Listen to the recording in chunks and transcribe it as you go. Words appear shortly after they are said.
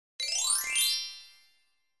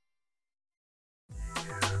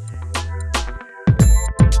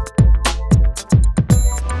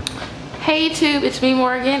Hey YouTube, it's me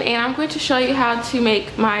Morgan, and I'm going to show you how to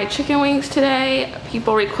make my chicken wings today.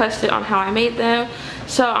 People requested on how I made them,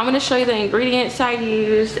 so I'm going to show you the ingredients I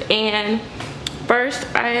used. And first,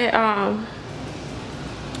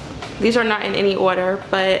 these are not in any order,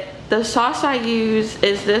 but the sauce I use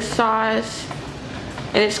is this sauce,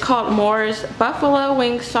 and it's called Moore's Buffalo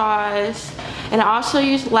Wing Sauce. And I also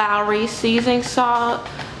use Lawry seasoning salt,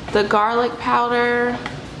 the garlic powder,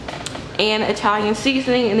 and Italian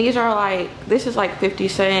seasoning. And these are like, this is like 50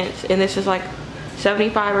 cents and this is like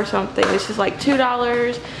 75 or something. This is like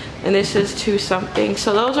 $2 and this is 2 something.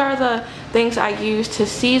 So those are the things I use to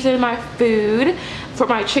season my food for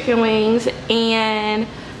my chicken wings. And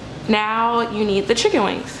now you need the chicken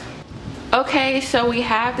wings. Okay, so we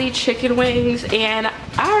have the chicken wings, and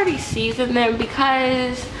I already seasoned them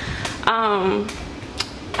because I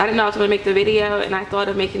didn't know I was going to make the video, and I thought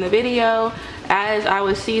of making the video as I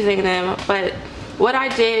was seasoning them. But what I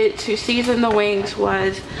did to season the wings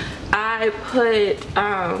was I put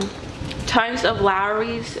tons of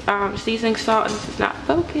Lawry's seasoning salt, and this is not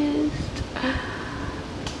focused.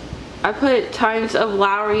 I put tons of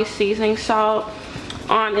Lawry's seasoning salt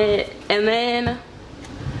on it, and then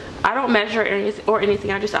I don't measure or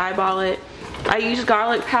anything, I just eyeball it. I use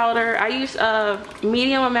garlic powder. I use a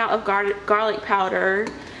medium amount of garlic powder,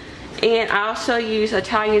 and I also use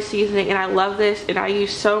Italian seasoning, and I love this, and I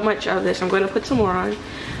use so much of this. I'm going to put some more on,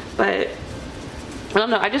 but I don't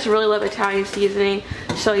know, I just really love Italian seasoning.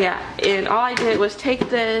 So yeah, and all I did was take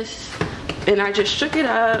this and I just shook it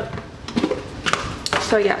up.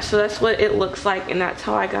 So yeah, so that's what it looks like, and that's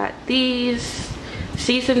how I got these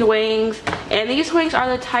seasoned wings. And these wings are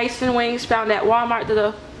the Tyson wings found at Walmart. They're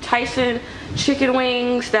the Tyson chicken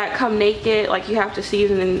wings that come naked, like you have to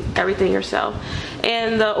season everything yourself.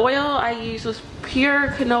 And the oil I used was pure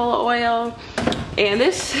canola oil, and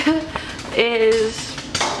this is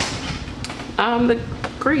the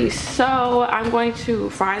grease. So I'm going to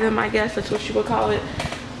fry them, I guess that's what you would call it,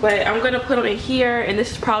 but I'm going to put them in here, and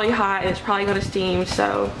this is probably hot and it's probably going to steam,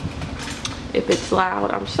 so if it's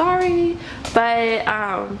loud, I'm sorry. But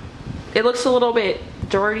it looks a little bit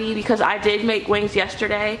dirty because I did make wings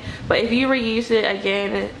yesterday, but if you reuse it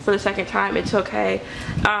again for the second time, it's okay.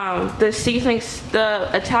 The seasoning, the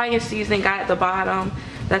Italian seasoning got at the bottom,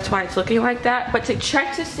 that's why it's looking like that. But to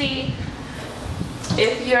check to see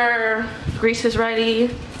if your grease is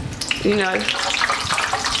ready, you know,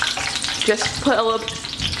 just put a little,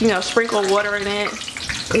 you know, sprinkle water in it.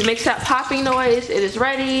 It makes that popping noise. It is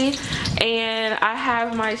ready. And I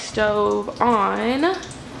have my stove on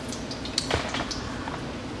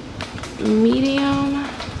medium,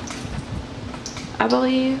 I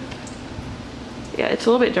believe. Yeah, it's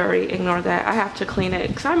a little bit dirty, ignore that. I have to clean it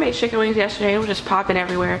because I made chicken wings yesterday. It was just popping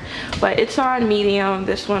everywhere, but it's on medium,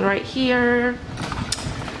 this one right here.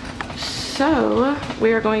 So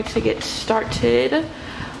we are going to get started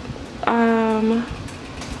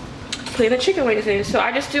putting the chicken wings in. So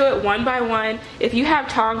I just do it one by one. If you have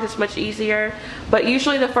tongs, it's much easier, but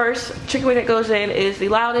usually the first chicken wing that goes in is the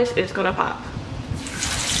loudest. It's gonna pop.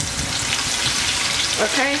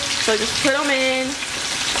 Okay, so just put them in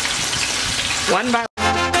one by one.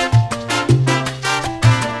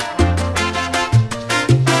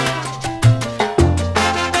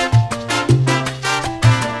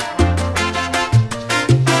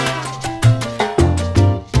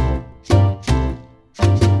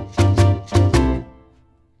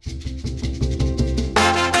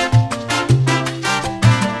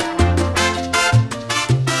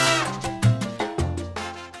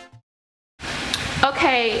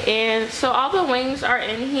 Okay, and so all the wings are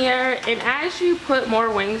in here, and as you put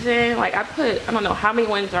more wings in, like I don't know how many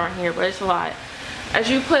wings are in here, but it's a lot. As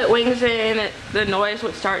you put wings in, the noise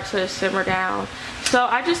would start to simmer down. So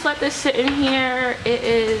I just let this sit in here. It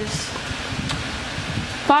is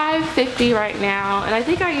 5:50 right now, and I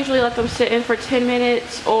think I usually let them sit in for 10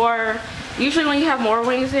 minutes, or usually when you have more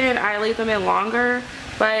wings in, I leave them in longer.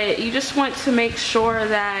 But you just want to make sure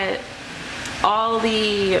that all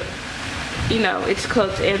the, you know, it's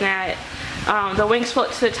cooked and that the wings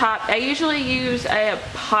float to the top. I usually use a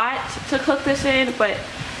pot to cook this in, but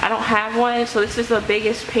I don't have one, so this is the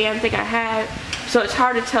biggest pan thing I have, so it's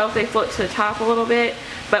hard to tell if they float to the top a little bit.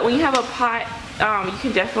 But when you have a pot, you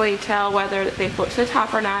can definitely tell whether they float to the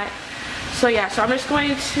top or not. So yeah, so I'm just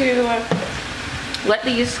going to let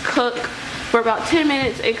these cook for about 10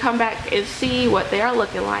 minutes and come back and see what they are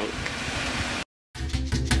looking like.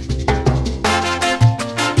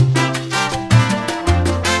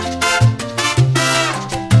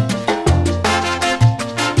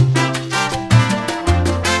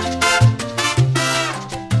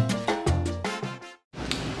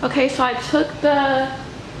 Okay, so I took the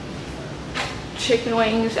chicken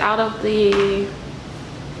wings out of the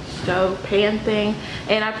stove pan thing,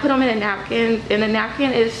 and I put them in a napkin, and the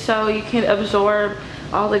napkin is so you can absorb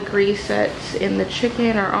all the grease that's in the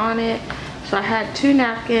chicken or on it. So I had 2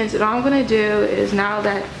 napkins, and all I'm gonna do is, now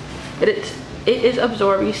that it is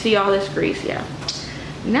absorbed, you see all this grease, yeah,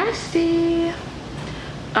 nasty.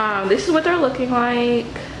 This is what they're looking like.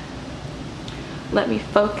 Let me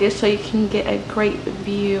focus so you can get a great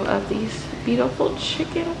view of these beautiful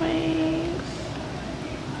chicken wings.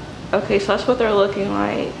 Okay, so that's what they're looking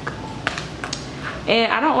like.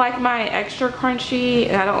 And I don't like mine extra crunchy,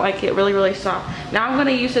 and I don't like it really soft. Now I'm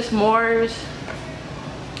gonna use this Moore's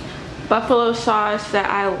buffalo sauce that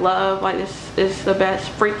I love. Like, this is the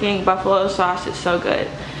best freaking buffalo sauce. It's so good.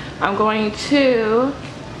 I'm going to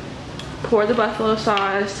pour the buffalo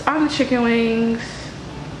sauce on the chicken wings.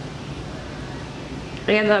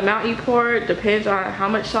 And the amount you pour depends on how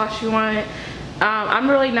much sauce you want. I'm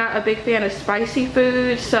really not a big fan of spicy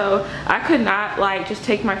food, so I could not like just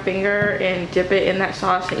take my finger and dip it in that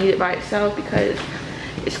sauce and eat it by itself because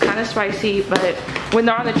it's kind of spicy, but when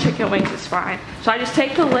they're on the chicken wings, it's fine. So I just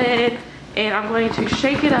take the lid and I'm going to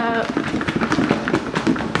shake it up.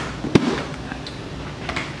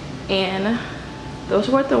 And those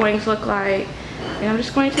are what the wings look like. And I'm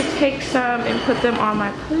just going to take some and put them on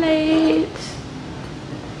my plate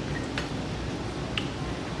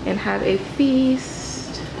and have a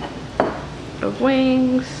feast of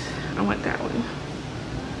wings. I want that one.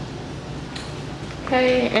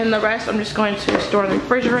 Okay, and the rest I'm just going to store in the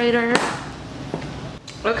refrigerator.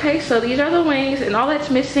 Okay, so these are the wings, and all that's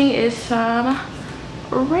missing is some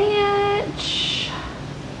ranch.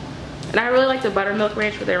 And I really like the buttermilk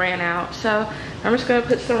ranch, but they ran out. So I'm just gonna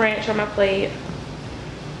put some ranch on my plate.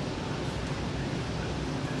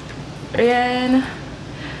 And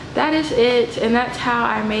that is it, and that's how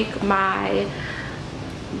I make my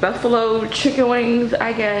buffalo chicken wings,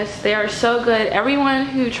 I guess. They are so good. Everyone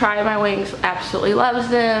who tried my wings absolutely loves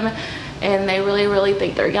them, and they really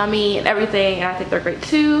think they're yummy and everything, and I think they're great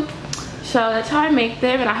too. So that's how I make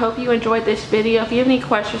them, and I hope you enjoyed this video. If you have any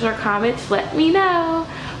questions or comments, let me know.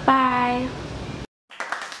 Bye.